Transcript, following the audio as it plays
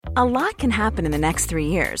A lot can happen in the next 3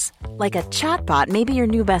 years. Like a chatbot may be your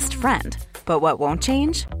new best friend. But what won't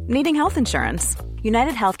change? Needing health insurance.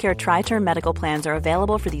 United Healthcare Tri-Term Medical Plans are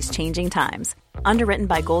available for these changing times. Underwritten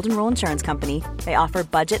by Golden Rule Insurance Company, they offer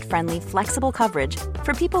budget-friendly, flexible coverage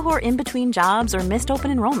for people who are in between jobs or missed open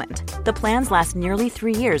enrollment. The plans last nearly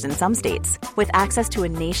 3 years in some states, with access to a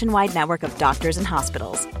nationwide network of doctors and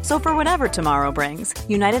hospitals. So for whatever tomorrow brings,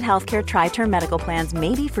 United Healthcare Tri-Term Medical Plans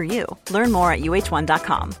may be for you. Learn more at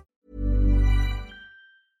uh1.com.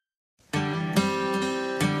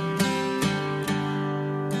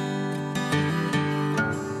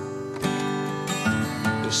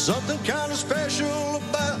 There's something kind of special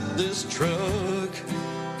about this truck.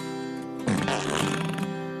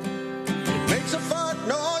 It makes a fart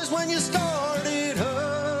noise when you start it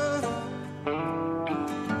up.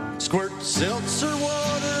 Squirt seltzer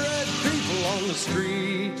water at people on the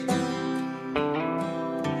street.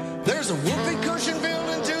 There's a whoopee cushion built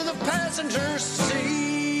into the passenger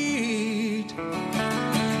seat.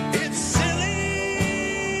 It's silly.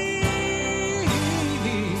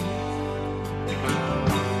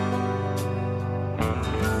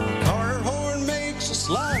 Car horn makes a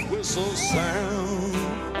slide whistle sound.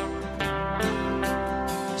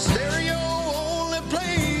 Stereo only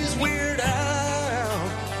plays Weird Al.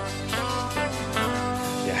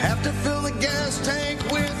 You have to fill the gas tank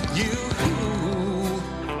with you.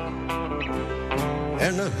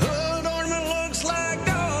 And the hood ornament looks like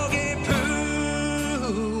doggy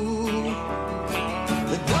poo.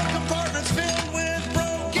 The glove compartment's filled with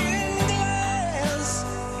broken glass.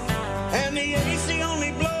 And the AC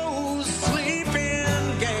only blows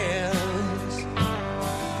sleeping gas.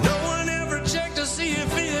 No one ever checked to see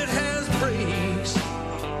if it has brakes.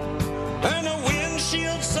 And the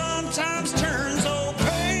windshield sometimes turns opaque.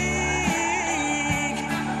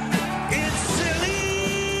 It's silly.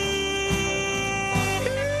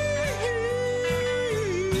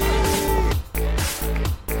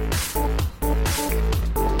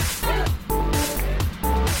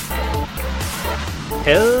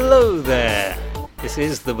 Hello there! This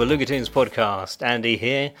is the Beluga Tunes podcast. Andy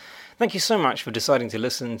here. Thank you so much for deciding to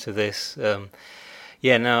listen to this.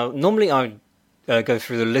 Now, normally I go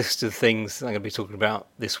through the list of things I'm going to be talking about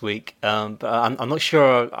this week, but I'm not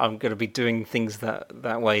sure I'm going to be doing things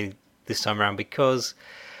that way this time around because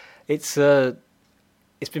it's been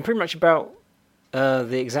pretty much about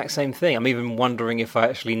the exact same thing. I'm even wondering if I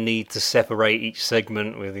actually need to separate each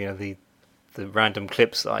segment with the random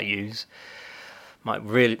clips that I use.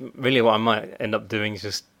 Really what I might end up doing is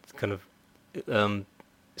just kind of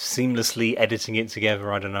seamlessly editing it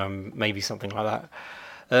together. I don't know, maybe something like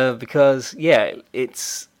that. Because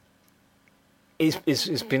it's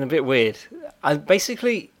been a bit weird. I found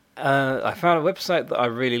a website that I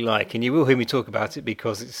really like, and you will hear me talk about it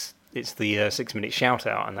because it's the 6-minute shout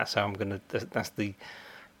out, and that's how that's the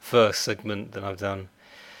first segment that I've done.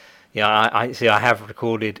 I have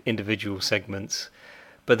recorded individual segments,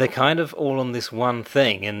 but they're kind of all on this one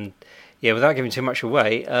thing, and without giving too much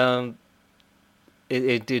away,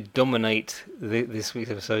 it did dominate this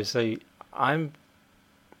week's episode. So I'm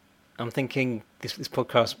thinking this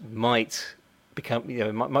podcast might become,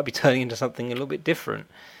 might be turning into something a little bit different.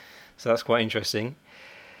 So that's quite interesting.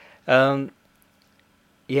 What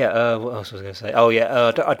else was I going to say?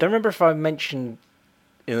 I don't remember if I mentioned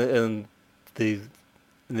in the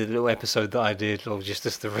little episode that I did, or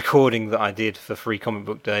just the recording that I did for Free Comic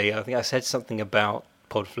Book Day. I think I said something about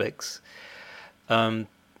Podflix. I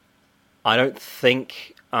don't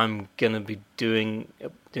think I'm going to be doing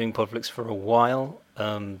Podflix for a while.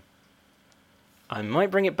 I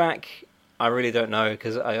might bring it back. I really don't know,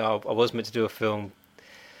 because I was meant to do a film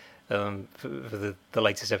for the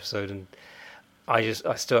latest episode, and I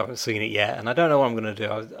still haven't seen it yet, and I don't know what I'm going to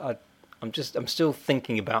do. I'm still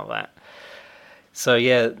thinking about that. So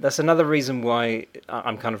that's another reason why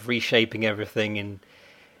I'm kind of reshaping everything, and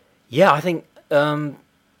I think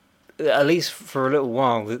at least for a little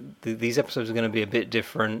while these episodes are going to be a bit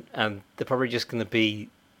different, and they're probably just going to be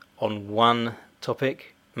on one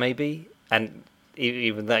topic maybe, and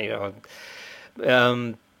even that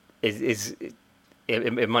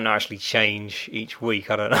it might not actually change each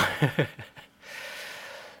week. I don't know.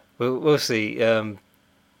 We'll see. I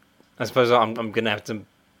suppose I'm going to have to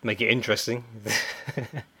make it interesting.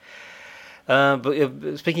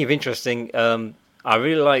 But speaking of interesting, I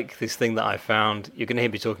really like this thing that I found. You're going to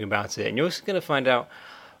hear me talking about it, and you're also going to find out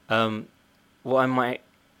what I might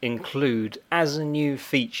include as a new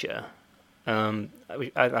feature. I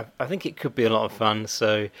think it could be a lot of fun.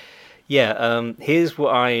 So here's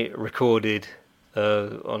what I recorded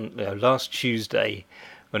on last Tuesday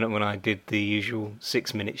when I did the usual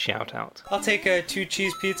 6-minute shout out. I'll take 2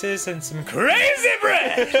 cheese pizzas and some crazy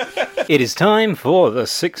bread! It is time for the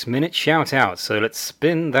 6-minute shout out, so let's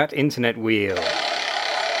spin that internet wheel.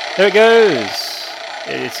 There it goes!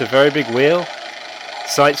 It's a very big wheel.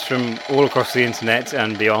 Sites from all across the internet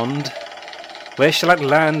and beyond. Where shall I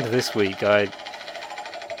land this week? I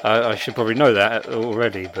should probably know that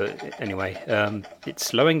already, but anyway, it's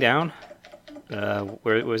slowing down.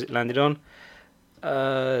 Where was it landed on?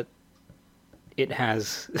 It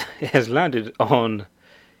has landed on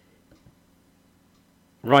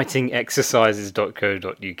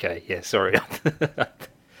writingexercises.co.uk. Yeah, sorry.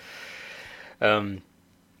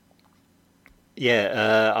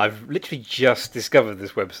 I've literally just discovered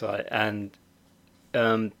this website, and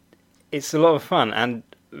it's a lot of fun and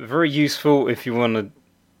very useful if you want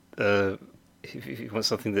to, if you want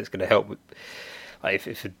something that's going to help with, like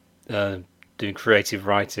if you're doing creative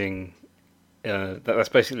writing. That's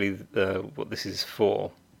basically what this is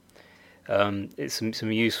for. It's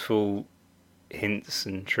some useful hints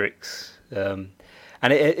and tricks, and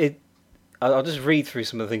I'll just read through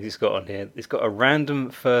some of the things it's got on here. It's got a random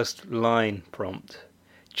first line prompt.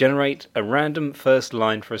 Generate a random first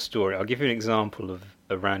line for a story. I'll give you an example of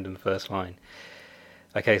a random first line.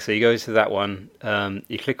 Okay, so you go to that one.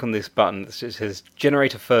 You click on this button that says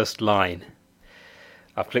generate a first line.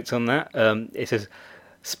 I've clicked on that. It says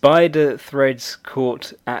spider threads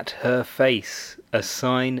caught at her face, a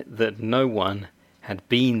sign that no one had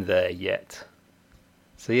been there yet.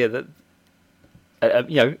 So yeah, that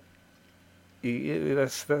that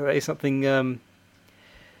is something.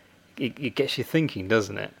 It gets you thinking,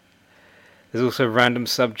 doesn't it? There's also random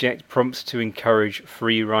subject prompts to encourage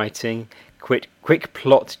free writing. Quick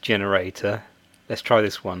plot generator. Let's try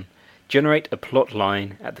this one. Generate a plot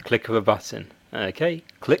line at the click of a button. Okay,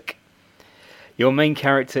 click. Your main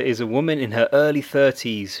character is a woman in her early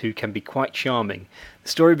 30s who can be quite charming. The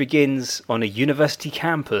story begins on a university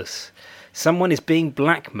campus. Someone is being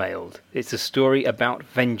blackmailed. It's a story about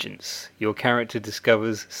vengeance. Your character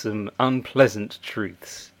discovers some unpleasant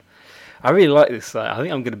truths. I really like this site. I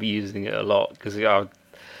think I'm going to be using it a lot because I've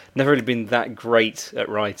never really been that great at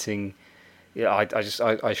writing. Yeah,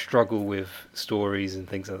 I struggle with stories and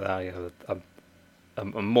things like that.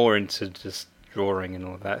 I'm more into just drawing and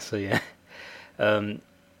all of that. So yeah.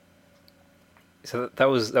 So that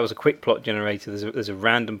was a quick plot generator. There's a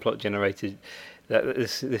random plot generator.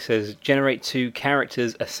 This says generate 2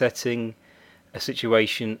 characters, a setting, a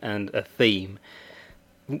situation, and a theme.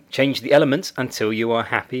 Change the elements until you are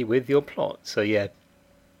happy with your plot. So yeah,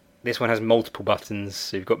 this one has multiple buttons.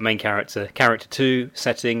 So you've got main character, character 2,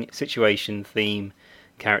 setting, situation, theme,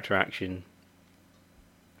 character action.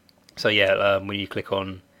 So yeah, when you click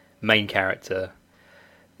on main character,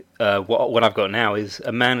 what I've got now is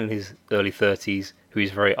a man in his early 30s who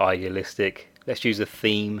is very idealistic. Let's use a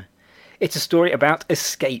theme. It's a story about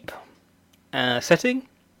escape. Setting?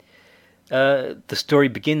 The story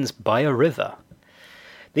begins by a river.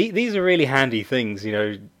 These are really handy things,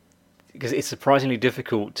 because it's surprisingly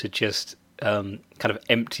difficult to just kind of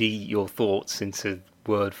empty your thoughts into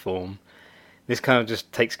word form. This kind of just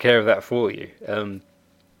takes care of that for you.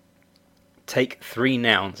 Take 3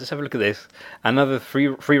 nouns. Let's have a look at this. Another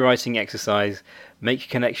free writing exercise. Make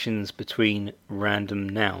connections between random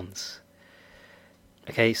nouns.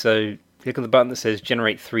 Okay, so click on the button that says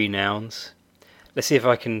generate 3 nouns. Let's see if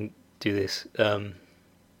I can do this.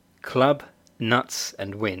 Club, nuts,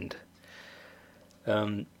 and wind.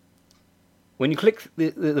 When you click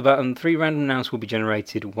the button, 3 random nouns will be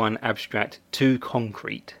generated, 1 abstract, 2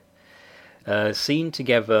 concrete. Seen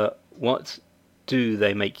together, what do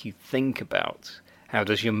they make you think about? How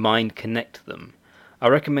does your mind connect them? I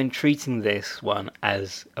recommend treating this one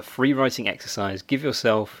as a free writing exercise. Give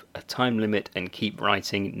yourself a time limit and keep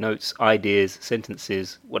writing notes, ideas,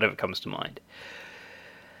 sentences, whatever comes to mind.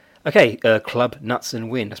 Okay, club, nuts, and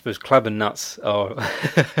wind. I suppose club and nuts are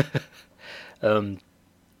they're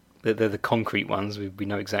the concrete ones. We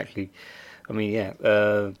know exactly. I mean,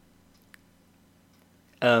 yeah.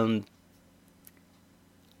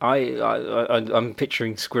 I'm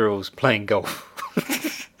picturing squirrels playing golf.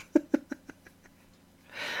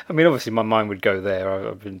 I mean, obviously, my mind would go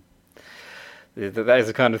there. That is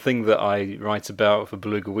the kind of thing that I write about for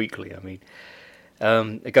Beluga Weekly. I mean,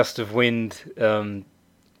 a gust of wind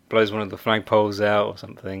blows one of the flagpoles out or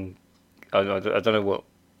something. I don't know what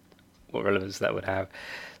relevance that would have.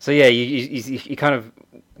 So yeah, you kind of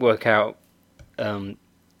work out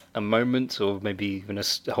a moment or maybe even a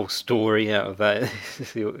whole story out of that.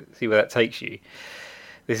 see where that takes you.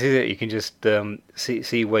 This is it. You can just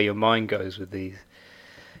see where your mind goes with these.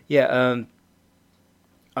 Yeah,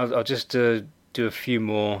 I'll just do a few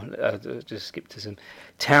more. Just skip to some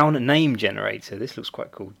town name generator. This looks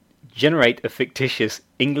quite cool. Generate a fictitious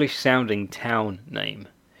English-sounding town name.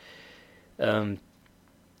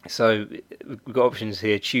 So we've got options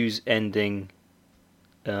here. Choose ending.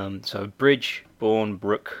 So Bridge, Bourne,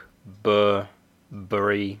 Brook, Burr,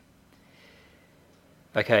 Bury.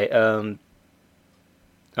 Okay.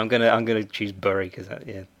 I'm gonna choose Bury because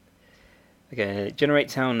yeah. Okay. Generate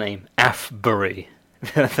town name Affbury.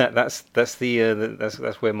 that's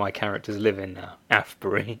where my characters live in now.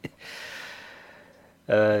 Affbury.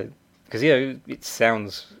 Because it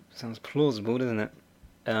sounds plausible, doesn't it?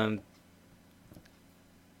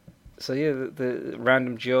 So yeah, the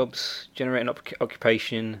random jobs, generate an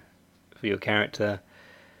occupation for your character.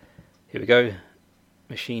 Here we go,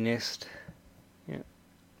 machinist. Yeah.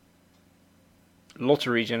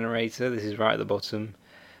 Lottery generator. This is right at the bottom.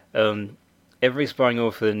 Every aspiring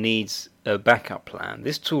author needs a backup plan.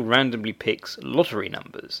 This tool randomly picks lottery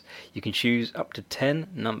numbers. You can choose up to 10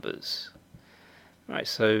 numbers. Right,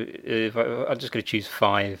 so I'm just going to choose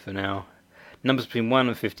 5 for now. Numbers between 1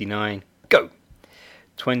 and 59. Go!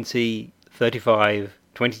 20, 35,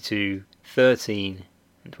 22, 13,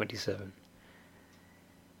 and 27.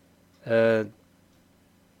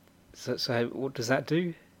 So what does that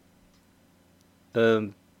do?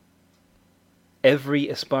 Every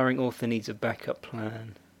aspiring author needs a backup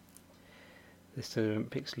plan. This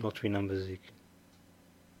picks lottery numbers.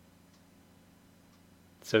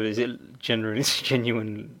 So is it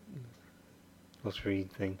genuine lottery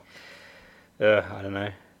thing? I don't know.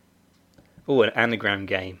 Oh, an anagram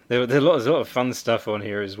game. There's a lot of fun stuff on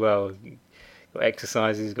here as well. Got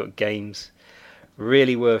exercises, got games.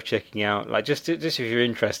 Really worth checking out. Like just if you're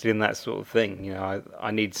interested in that sort of thing, I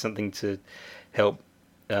need something to help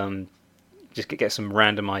just get some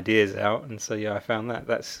random ideas out, and so I found that.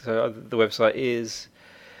 The website is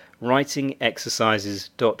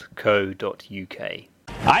writingexercises.co.uk.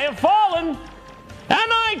 I have fallen, and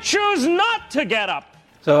I choose not to get up.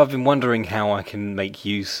 So I've been wondering how I can make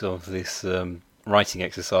use of this writing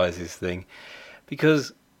exercises thing,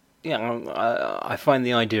 because I find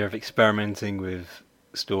the idea of experimenting with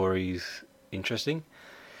stories interesting.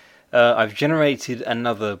 I've generated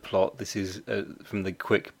another plot. This is from the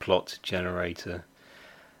Quick Plot Generator.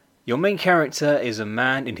 Your main character is a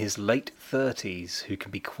man in his late 30s who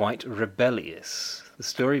can be quite rebellious. The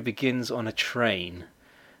story begins on a train.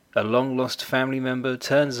 A long-lost family member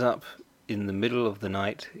turns up in the middle of the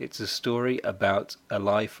night. It's a story about a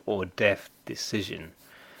life or death decision.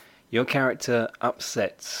 Your character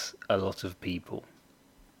upsets a lot of people.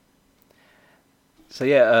 So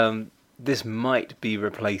this might be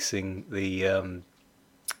replacing the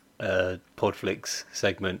Podflix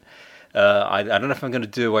segment. I don't know if I'm going to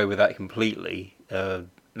do away with that completely.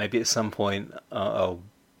 Maybe at some point I'll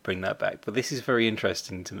bring that back. But this is very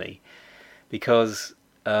interesting to me because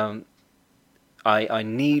I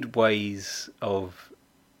need ways of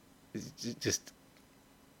just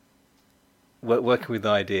working with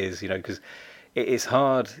ideas, because it's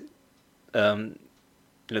hard.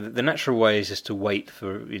 The natural way is just to wait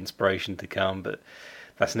for inspiration to come, but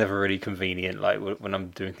that's never really convenient. Like when I'm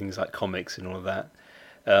doing things like comics and all of that.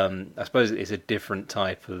 I suppose it's a different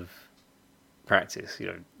type of practice.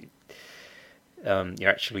 You're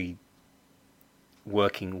actually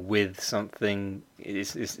working with something.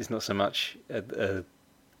 It's not so much a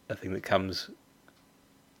thing that comes.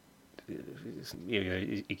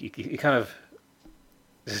 You kind of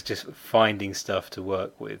just finding stuff to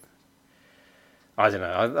work with. I don't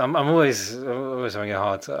know. I'm always having a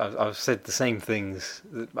hard time. I've said the same things.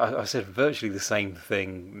 I've said virtually the same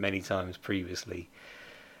thing many times previously.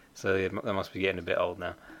 So that must be getting a bit old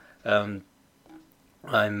now.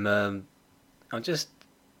 I'm just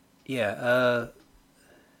I've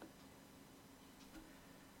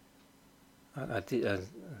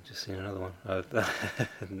just seen another one.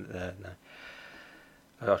 No.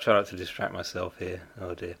 I'll try not to distract myself here.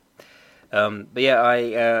 Oh dear. But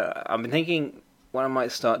I've been thinking what I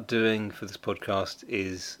might start doing for this podcast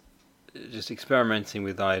is just experimenting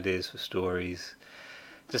with ideas for stories,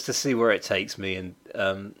 just to see where it takes me. And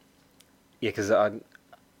because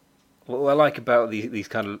what I like about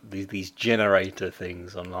these generator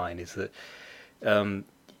things online is that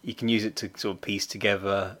you can use it to sort of piece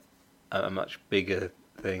together a much bigger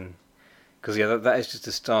thing. Because that is just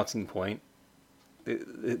a starting point.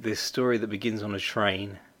 This story that begins on a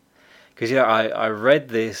train. Because I read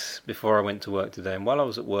this before I went to work today, and while I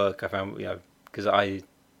was at work, I found because I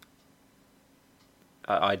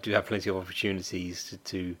do have plenty of opportunities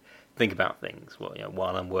to think about things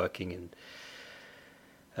while I'm working and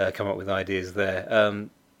come up with ideas there.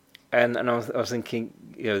 And I was thinking,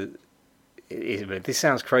 this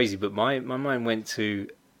sounds crazy, but my mind went to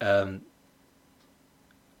a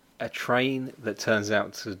train that turns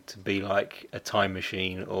out to be like a time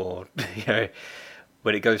machine, or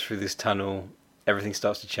when it goes through this tunnel, everything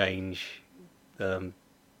starts to change. And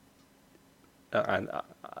I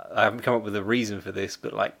haven't come up with a reason for this,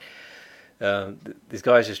 but like this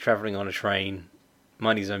guy's just travelling on a train,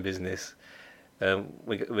 minding his own business. The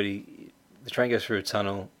train goes through a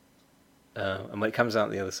tunnel, and when it comes out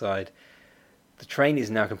the other side, the train is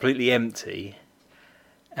now completely empty,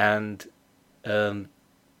 and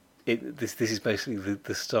this is basically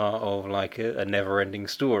the start of like a never-ending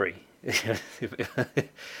story.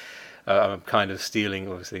 I'm kind of stealing,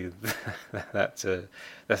 obviously, that's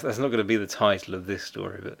not going to be the title of this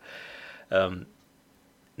story, but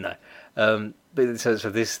no. But so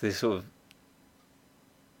this sort of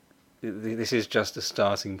this is just a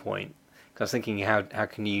starting point. I was thinking, how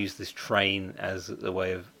can you use this train as a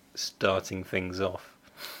way of starting things off?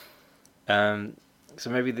 So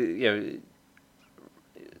maybe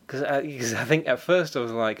because I think at first I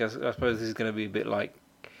was like, I suppose this is going to be a bit like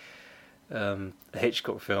a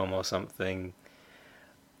Hitchcock film or something,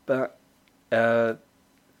 but I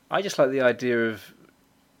just like the idea of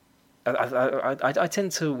I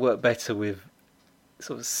tend to work better with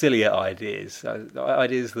sort of sillier ideas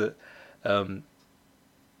that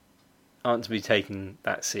aren't to be taken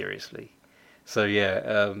that seriously. So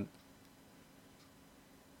yeah,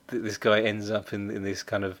 this guy ends up in this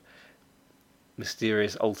kind of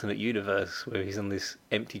mysterious alternate universe where he's on this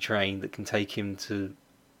empty train that can take him to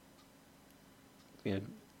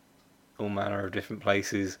all manner of different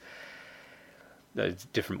places,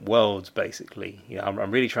 different worlds, basically.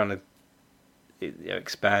 I'm really trying to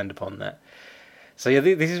expand upon that. So yeah,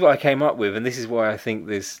 this is what I came up with, and this is why I think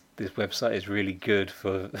this website is really good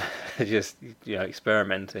for just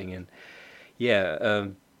experimenting. And yeah,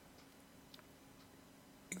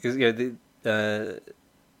 because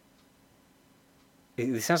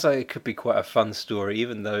it sounds like it could be quite a fun story,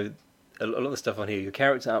 even though a lot of the stuff on here, your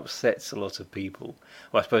character upsets a lot of people.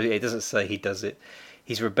 Well, I suppose it doesn't say he does it.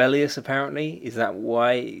 He's rebellious, apparently. Is that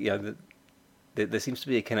why? There seems to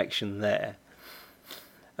be a connection there.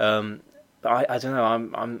 But I don't know. I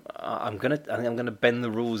think I'm gonna bend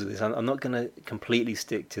the rules of this. I'm not gonna completely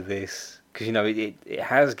stick to this because it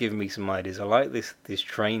has given me some ideas. I like this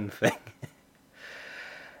train thing.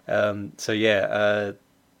 So yeah,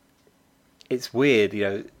 it's weird.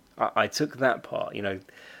 I took that part.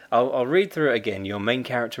 I'll read through it again. Your main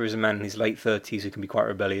character is a man in his late 30s who can be quite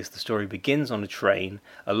rebellious. The story begins on a train.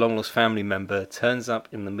 A long-lost family member turns up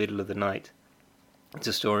in the middle of the night. It's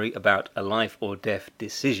a story about a life or death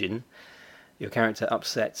decision. Your character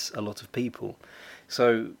upsets a lot of people.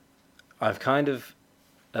 So I've kind of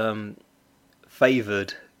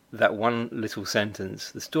favoured that one little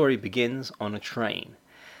sentence. The story begins on a train.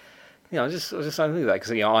 I was just thinking of that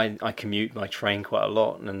because I commute by train quite a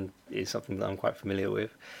lot, and it's something that I'm quite familiar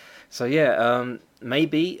with. So yeah,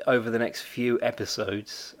 maybe over the next few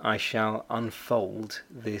episodes I shall unfold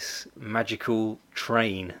this magical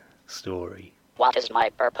train story. What is my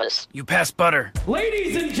purpose? You pass butter.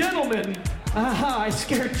 Ladies and gentlemen, I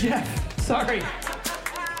scared Jeff. Sorry.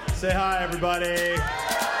 Say hi, everybody.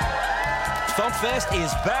 Thumpfest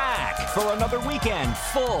is back for another weekend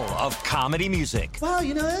full of comedy music. Wow,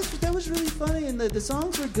 that was really funny, and the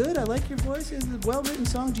songs were good. I like your voice. It's a well-written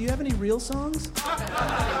song. Do you have any real songs?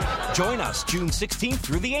 Join us June 16th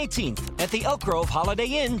through the 18th at the Elk Grove Holiday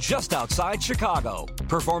Inn just outside Chicago.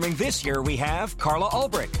 Performing this year, we have Carla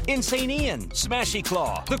Ulbrich, Insane Ian, Smashy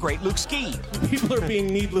Claw, The Great Luke Ski. People are being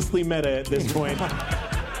needlessly meta at this point.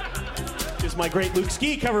 Just my Great Luke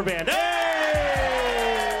Ski cover band. Hey!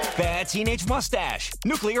 Bad Teenage Mustache,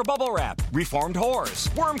 Nuclear Bubble Wrap, Reformed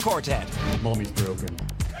Whores, Worm Quartet. Mommy's broken.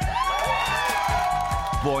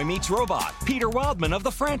 Boy Meets Robot, Peter Wildman of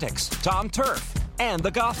The Frantics, Tom Turf, and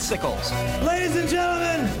the Goth Sickles. Ladies and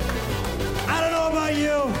gentlemen, I don't know about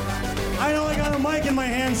you. I know I got a mic in my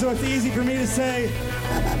hand, so it's easy for me to say.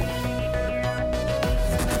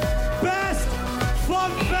 Best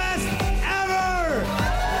Funk Fest ever!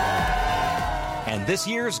 And this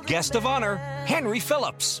year's guest of honor, Henry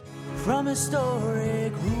Phillips. From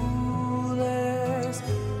historic rulers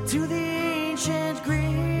to the ancient Greeks,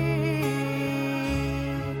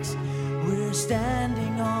 we're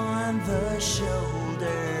standing on the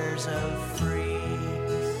shoulders of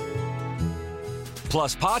freaks.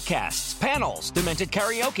 Plus podcasts, panels, Demented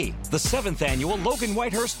Karaoke, the 7th annual Logan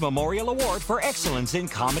Whitehurst Memorial Award for Excellence in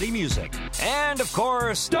Comedy Music. And, of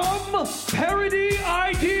course, Dumb parody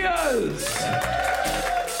ideas!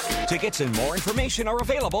 Tickets and more information are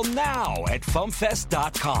available now at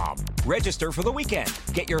FumFest.com. Register for the weekend,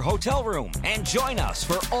 get your hotel room, and join us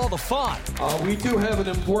for all the fun. We do have an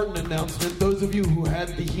important announcement. Those of you who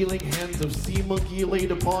had the healing hands of Sea Monkey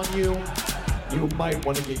laid upon you, you might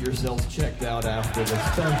want to get yourselves checked out after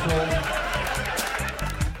the special.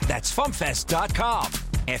 That's FumFest.com.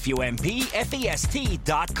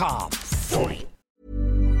 FUMPFEST.com.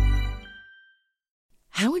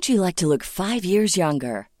 How would you like to look 5 years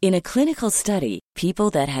younger? In a clinical study,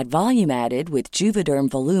 people that had volume added with Juvederm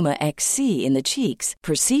Voluma XC in the cheeks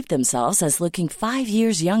perceived themselves as looking 5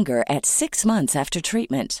 years younger at 6 months after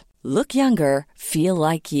treatment. Look younger, feel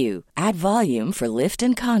like you. Add volume for lift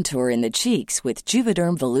and contour in the cheeks with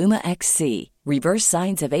Juvederm Voluma XC. Reverse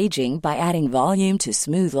signs of aging by adding volume to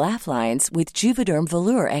smooth laugh lines with Juvederm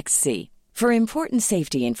Volure XC. For important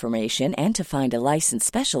safety information and to find a licensed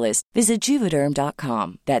specialist, visit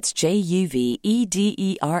Juvederm.com. That's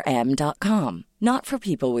JUVEDERM.com. Not for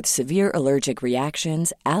people with severe allergic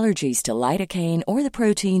reactions, allergies to lidocaine, or the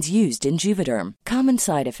proteins used in Juvederm. Common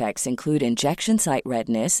side effects include injection site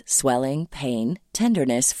redness, swelling, pain,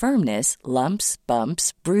 tenderness, firmness, lumps,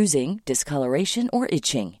 bumps, bruising, discoloration, or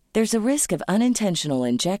itching. There's a risk of unintentional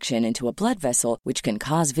injection into a blood vessel, which can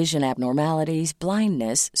cause vision abnormalities,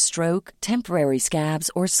 blindness, stroke, temporary scabs,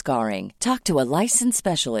 or scarring. Talk to a licensed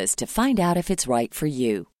specialist to find out if it's right for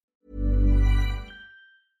you.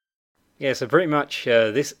 Yeah, so pretty much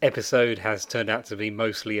this episode has turned out to be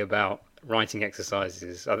mostly about writing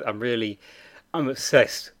exercises. I'm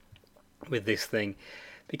obsessed with this thing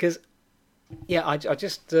because, yeah, I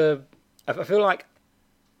feel like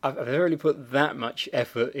I've never really put that much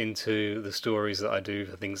effort into the stories that I do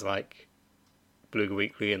for things like Beluga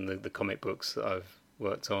Weekly and the comic books that I've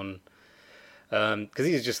worked on. Because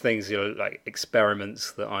these are just things, like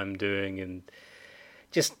experiments that I'm doing and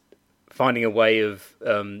just finding a way of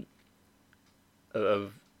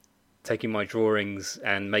taking my drawings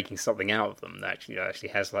and making something out of them that actually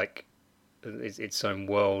has like its own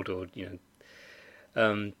world, or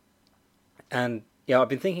and yeah, I've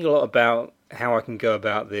been thinking a lot about how I can go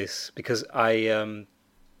about this because I've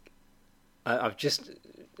just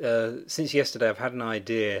since yesterday I've had an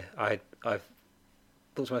idea. I've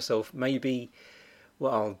thought to myself, maybe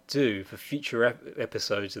what I'll do for future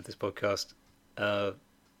episodes of this podcast, I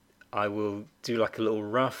will do like a little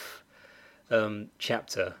rough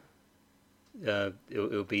chapter.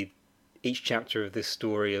 It'll be each chapter of this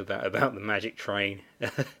story about the magic train.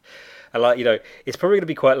 It's probably going to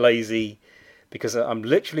be quite lazy because I'm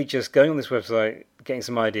literally just going on this website, getting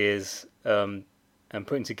some ideas, and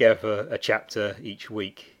putting together a chapter each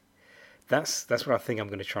week. That's what I think I'm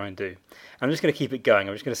going to try and do. I'm just going to keep it going.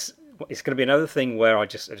 It's going to be another thing where I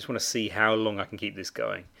just want to see how long I can keep this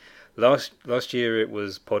going. Last year it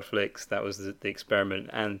was Podflix. That was the experiment,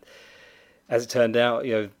 and as it turned out,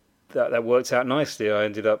 that worked out nicely. I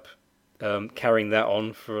ended up carrying that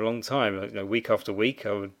on for a long time. Week after week,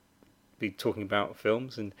 I would be talking about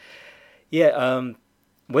films, and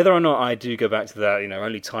whether or not I do go back to that,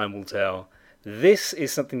 only time will tell. This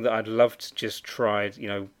is something that I'd love to just try.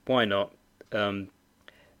 Why not? I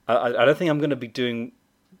don't think I'm going to be doing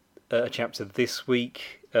a chapter this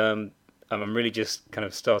week. I'm really just kind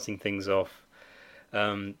of starting things off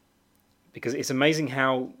because it's amazing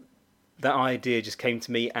how that idea just came to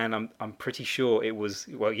me, and I'm pretty sure it was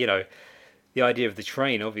the idea of the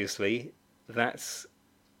train. Obviously, that's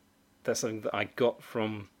something that I got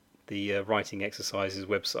from the Writing Exercises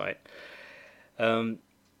website. So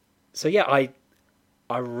yeah, I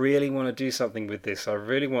really want to do something with this. I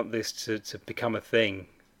really want this to become a thing,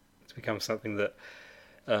 to become something that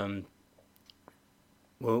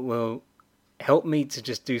will help me to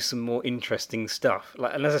just do some more interesting stuff.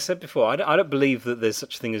 And as I said before, I don't believe that there's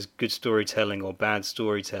such a thing as good storytelling or bad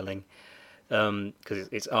storytelling, because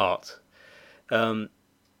it's art.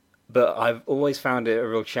 But I've always found it a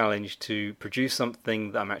real challenge to produce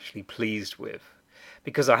something that I'm actually pleased with.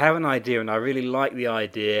 Because I have an idea and I really like the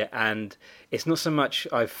idea, and it's not so much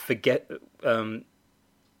I forget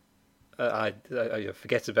I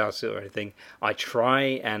forget about it or anything. I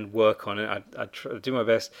try and work on it. I try, do my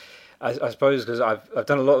best. I suppose because I've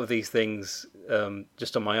done a lot of these things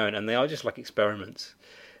just on my own, and they are just like experiments.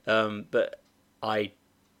 But I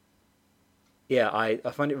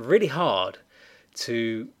find it really hard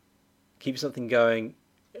to keep something going.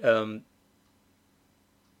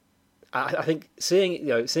 I think seeing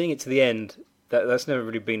it to the end, that's never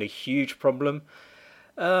really been a huge problem.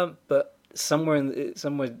 But somewhere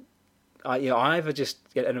I either just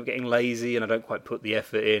end up getting lazy and I don't quite put the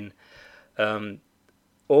effort in,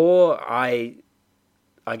 or I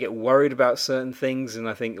get worried about certain things and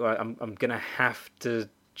I think I'm going to have to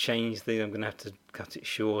change things. I'm going to have to cut it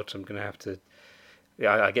short. I'm going to have to.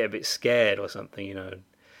 Yeah, I get a bit scared or something, you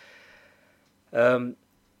know.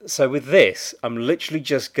 So with this, I'm literally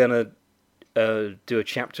just going to do a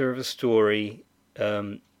chapter of a story,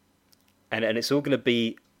 and it's all going to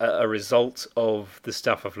be a result of the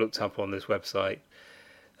stuff I've looked up on this website.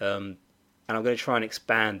 And I'm going to try and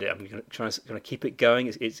expand it. I'm going to keep it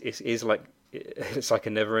going. It's like a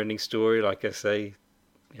never-ending story, like I say,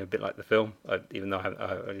 you know, a bit like the film. Even though I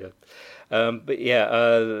haven't. But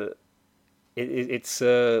yeah, it's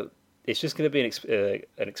just going to be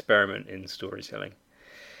an experiment in storytelling,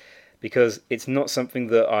 because it's not something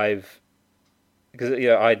that I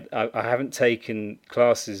haven't taken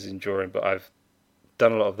classes in drawing, but I've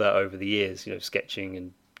done a lot of that over the years. You know, sketching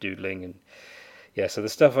and doodling and. Yeah, so the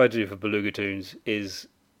stuff I do for Beluga Toons is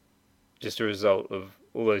just a result of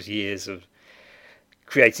all those years of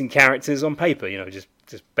creating characters on paper, you know, just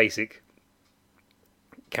basic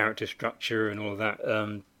character structure and all of that.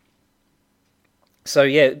 So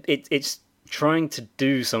yeah, it's trying to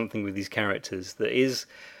do something with these characters that is,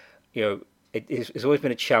 you know, it's always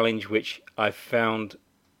been a challenge which I've found,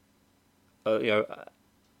 you know,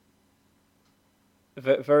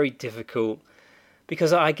 very difficult.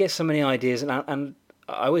 Because I get so many ideas, and I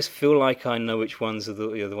always feel like I know which ones are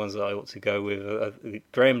the ones that I ought to go with.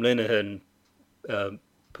 Graham Linehan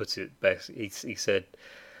puts it best. He said,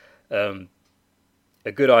 "A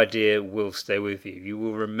good idea will stay with you. You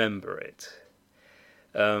will remember it."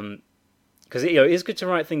 Because you know, it is good to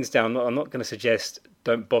write things down. I'm not going to suggest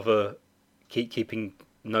don't bother keeping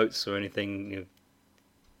notes or anything. You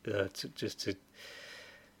know, just to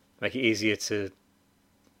make it easier to.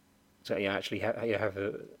 So you actually have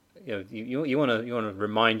a, you know, you want to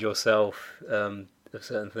remind yourself of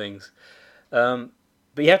certain things, but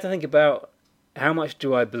you have to think about how much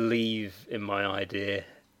do I believe in my idea,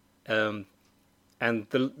 and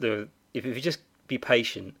if you just be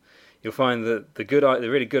patient, you'll find that the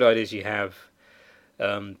really good ideas you have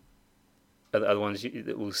are the ones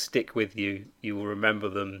that will stick with you. You will remember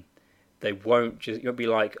them. They won't you'll be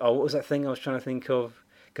like, oh, what was that thing I was trying to think of?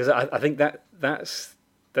 Because I think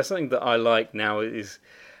that's something that I like now is,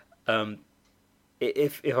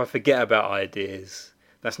 if I forget about ideas,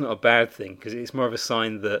 that's not a bad thing, because it's more of a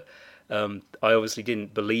sign that I obviously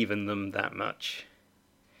didn't believe in them that much.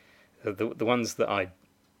 The ones that I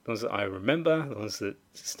remember, the ones that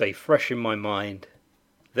stay fresh in my mind,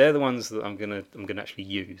 they're the ones that I'm gonna actually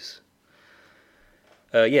use.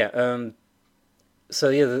 So yeah, and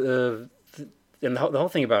the whole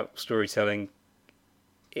thing about storytelling.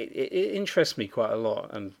 It interests me quite a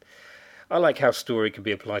lot, and I like how story can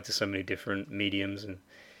be applied to so many different mediums, and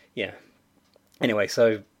yeah. Anyway,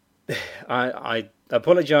 so I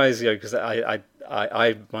apologise, you know, because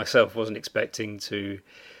I myself wasn't expecting to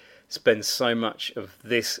spend so much of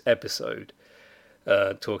this episode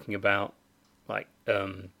talking about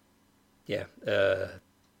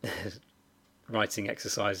writing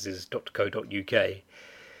exercises.co.uk.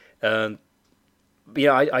 But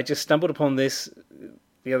yeah, I just stumbled upon this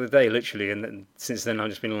the other day, literally, and since then I've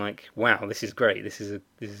just been like, wow, this is great. This is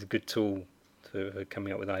a good tool for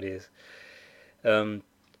coming up with ideas. I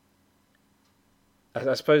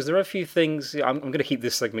suppose there are a few things. I'm going to keep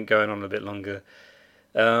this segment going on a bit longer.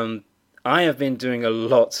 I have been doing a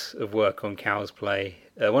lot of work on Cow's Play.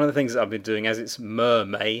 One of the things that I've been doing, as it's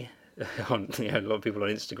Mermay, on a lot of people on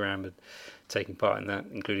Instagram are taking part in that,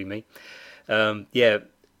 including me.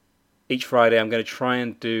 Each Friday I'm going to try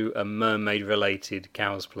and do a mermaid-related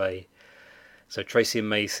Cow's Play. So Tracy and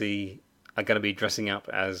Macy are going to be dressing up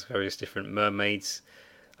as various different mermaids.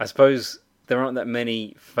 I suppose there aren't that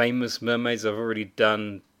many famous mermaids. I've already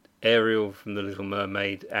done Ariel from The Little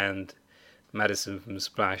Mermaid and Madison from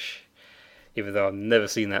Splash, even though I've never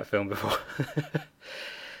seen that film before.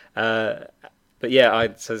 But yeah, I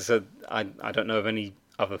don't know of any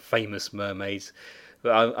other famous mermaids.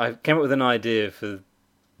 But I came up with an idea for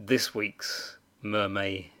this week's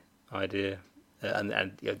Mermaid idea,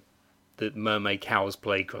 and you know, the Mermaid Cow's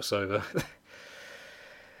Play crossover. But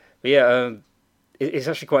yeah, it's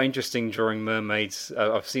actually quite interesting drawing mermaids.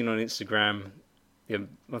 I've seen on Instagram, you know,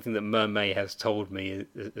 one thing that Mermaid has taught me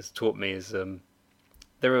is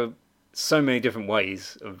there are so many different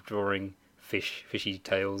ways of drawing fishy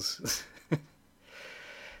tails.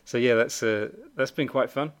 So yeah, that's been quite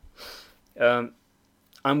fun.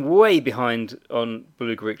 I'm way behind on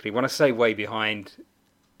Beluga Weekly. When I say way behind,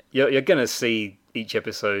 you're going to see each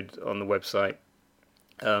episode on the website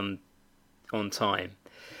on time.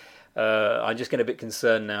 I'm just getting a bit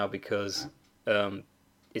concerned now because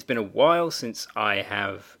it's been a while since I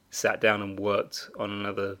have sat down and worked on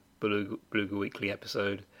another Beluga Weekly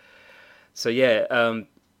episode. So yeah,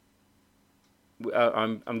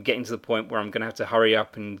 I'm getting to the point where I'm going to have to hurry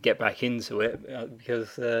up and get back into it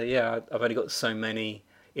because I've only got so many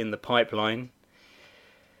in the pipeline.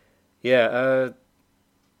 Because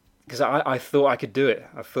I thought I could do it.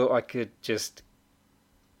 I thought I could just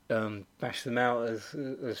bash them out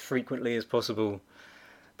as frequently as possible.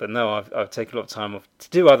 But no, I've taken a lot of time off to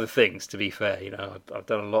do other things. To be fair, I've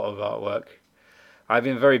done a lot of artwork. I've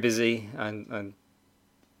been very busy and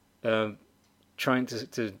trying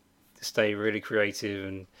to stay really creative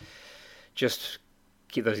and just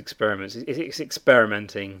keep those experiments. It's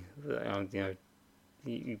experimenting.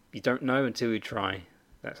 You don't know until you try.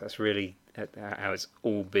 That's really how it's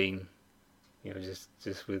all been. Just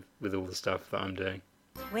with all the stuff that I'm doing.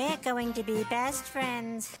 We're going to be best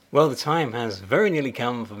friends. Well, the time has very nearly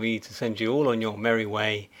come for me to send you all on your merry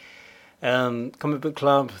way. Comic Book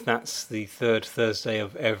Club, that's the third Thursday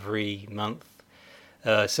of every month.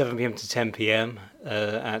 7 p.m. to 10 p.m.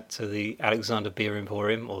 At the Alexander Beer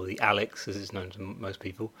Emporium, or the Alex, as it's known to most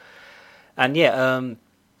people. And so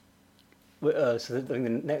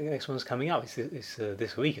the next one's coming up. It's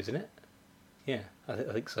this week, isn't it? Yeah, I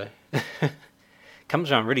think so.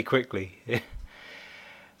 Comes around really quickly.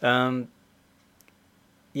 There's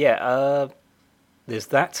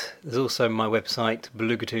that. There's also my website,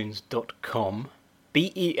 belugatoons.com.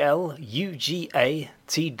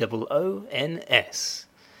 BELUGATOONS.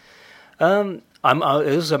 I'm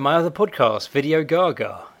also my other podcast, Video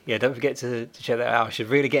Gaga. Yeah, don't forget to check that out. I should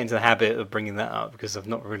really get into the habit of bringing that up because I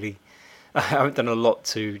haven't done a lot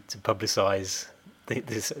to publicise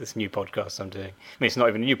this new podcast I'm doing. I mean, it's not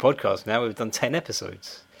even a new podcast now. We've done 10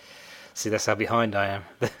 episodes. See, that's how behind I am.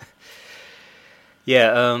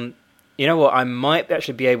 You know what? I might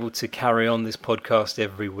actually be able to carry on this podcast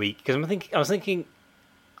every week because I was thinking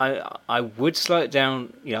I would slow it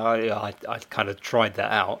down. I kind of tried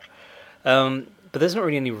that out, but there's not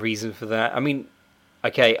really any reason for that. I mean,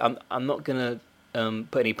 okay, I'm not gonna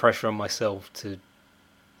put any pressure on myself to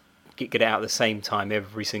get it out at the same time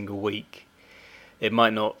every single week. It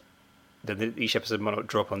might not. Each episode might not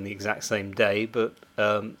drop on the exact same day, but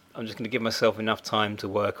I'm just going to give myself enough time to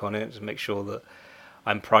work on it to make sure that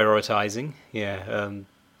I'm prioritising. There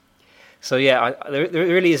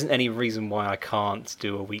really isn't any reason why I can't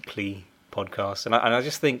do a weekly podcast, and I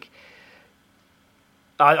just think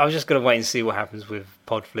I'm just going to wait and see what happens with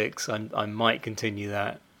Podflix. I might continue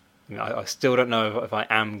that. I still don't know if I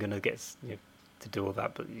am going to get to do all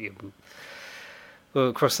that, but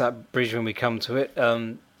we'll cross that bridge when we come to it.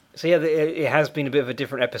 It has been a bit of a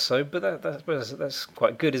different episode, but that's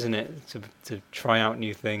quite good, isn't it? To try out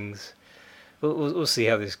new things. We'll see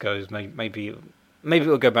how this goes. Maybe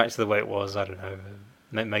it'll go back to the way it was. I don't know.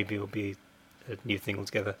 Maybe it'll be a new thing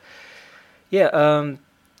altogether. Well,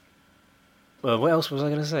 what else was I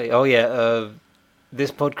going to say? Oh yeah,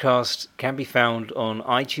 this podcast can be found on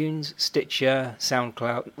iTunes, Stitcher,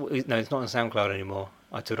 SoundCloud. No, it's not on SoundCloud anymore.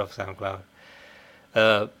 I took it off SoundCloud.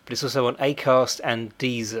 But it's also on Acast and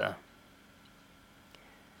Deezer.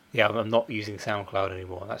 Yeah, I'm not using SoundCloud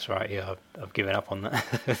anymore. That's right. Yeah, I've given up on that.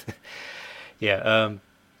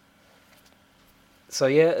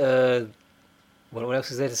 What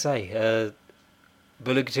else is there to say?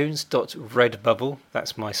 Belugatoons.redbubble.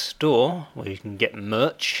 That's my store where you can get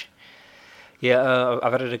merch.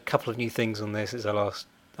 I've added a couple of new things on there since I last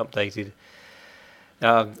updated.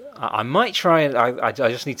 I might try and I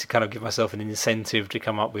just need to kind of give myself an incentive to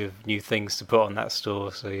come up with new things to put on that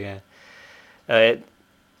store. So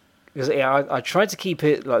because I tried to keep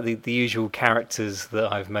it like the usual characters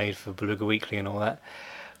that I've made for Beluga Weekly and all that.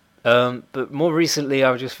 But more recently,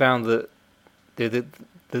 I've just found that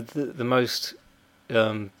the most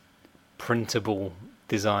printable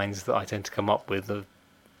designs that I tend to come up with are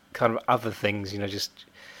kind of other things, just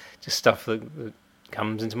stuff that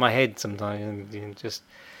comes into my head sometimes, and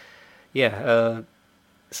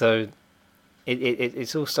so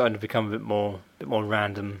it's all starting to become a bit more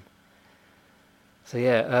random.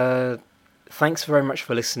 So thanks very much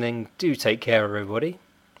for listening. Do take care, everybody,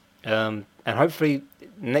 and hopefully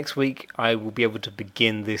next week I will be able to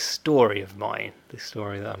begin this story of mine, this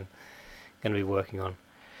story that I'm going to be working on.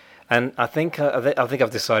 And I think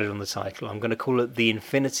I've decided on the title. I'm going to call it The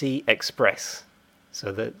Infinity Express.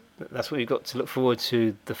 So that's what you've got to look forward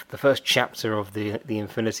to, the first chapter of the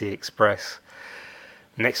Infinity Express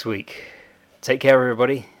next week. Take care,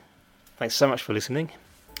 everybody. Thanks so much for listening.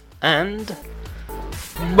 And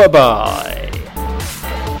bye-bye.